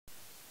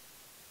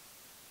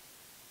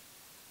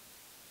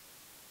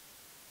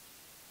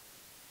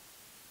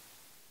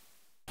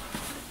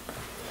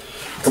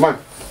Come on.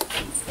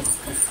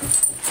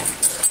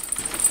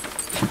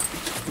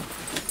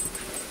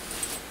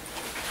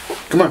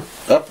 Come on.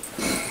 Up.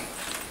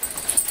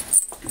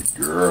 Good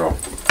girl.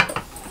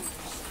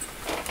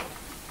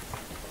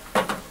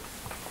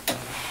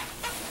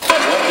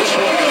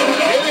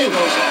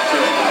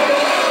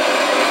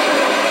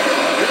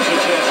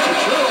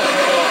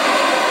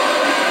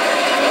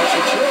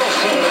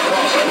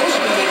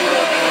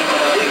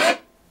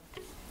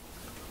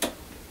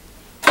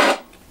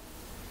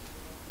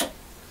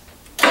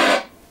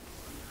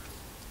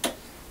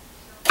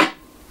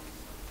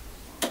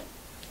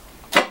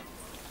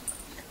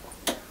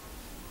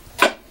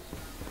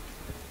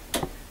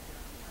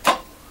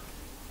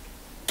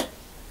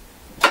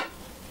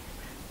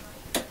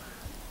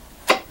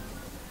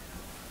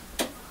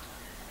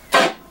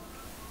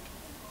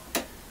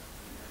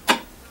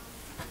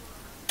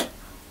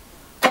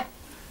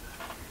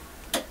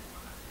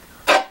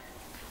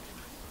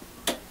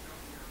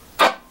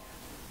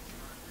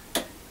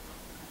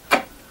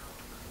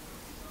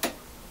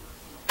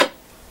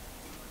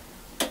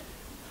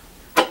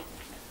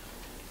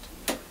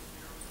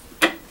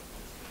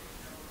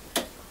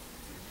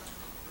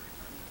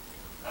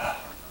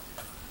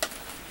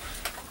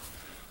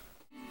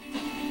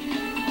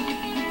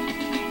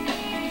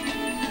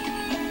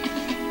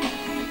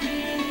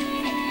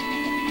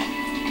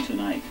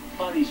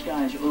 Cloudy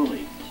skies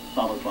early,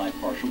 followed by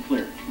partial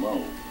clear.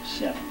 Low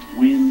 7.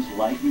 Winds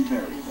light and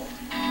variable.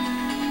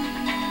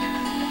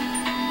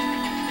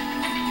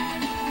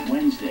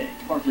 Wednesday,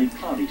 partly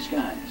cloudy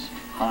skies.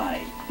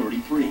 High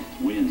 33.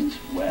 Winds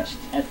west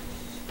at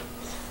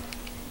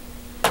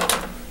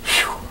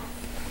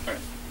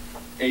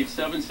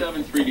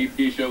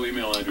 877-3DP show,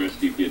 email address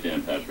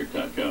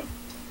dp@danpatrick.com.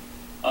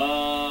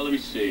 Let me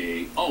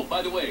see. Oh,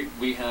 by the way,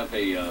 we have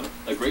a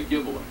great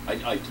giveaway.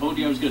 I told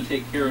you I was going to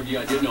take care of you.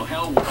 I didn't know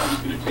how I was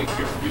going to take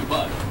care of you,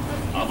 but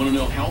I want to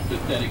know how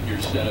pathetic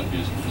your setup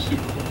is for the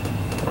Super Bowl.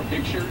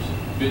 Pictures,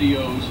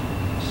 videos,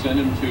 send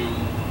them to...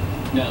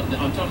 Now,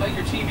 I'm talking about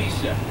your TV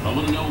set. I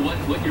want to know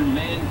what your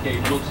man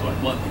cave looks like.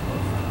 What?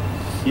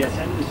 Yeah,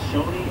 send them to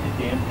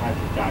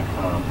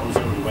Sony@danpatrick.com. Or go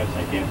to the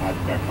website,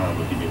 danpatrick.com,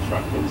 look at the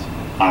instructions.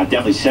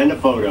 Definitely send a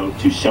photo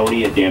to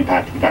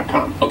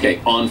Sony@danpatrick.com. Okay,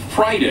 on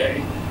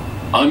Friday,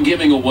 I'm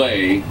giving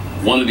away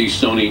one of these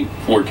Sony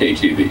 4K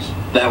TVs.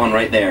 That one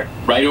right there.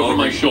 Right over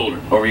my shoulder.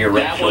 Over your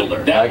right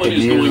shoulder. That one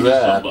is going to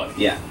somebody.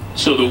 Yeah.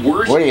 So the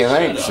worst What do you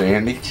think, setup,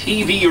 Sandy?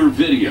 TV or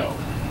video,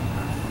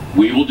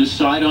 we will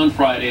decide on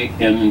Friday,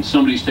 and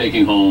somebody's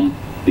taking home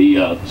the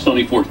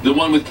Sony 4, the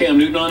one with Cam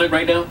Newton on it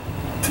right now.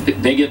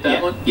 They get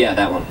that one? Yeah,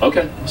 that one.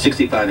 Okay.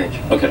 65-inch.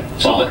 Okay.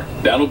 So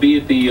that'll be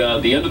at the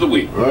end of the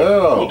week.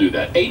 Oh. We'll do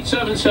that.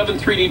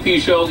 877-3DP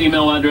show.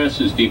 Email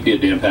address is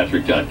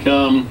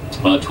dp@danpatrick.com.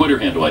 Twitter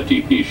handle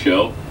 @DP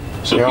show.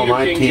 So you know, Peter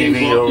my King, TV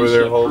James Lawton, over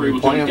there Seth holding Curry,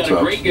 we've plants got a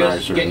up great guest.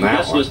 nicer Get than your that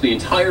guest one. list the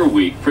entire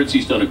week.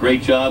 Fritzy's done a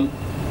great job.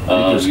 He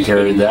just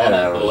carried that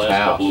out of the his last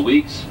house. couple of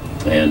weeks,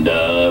 and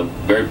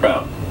very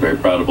proud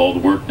of all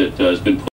the work that has been put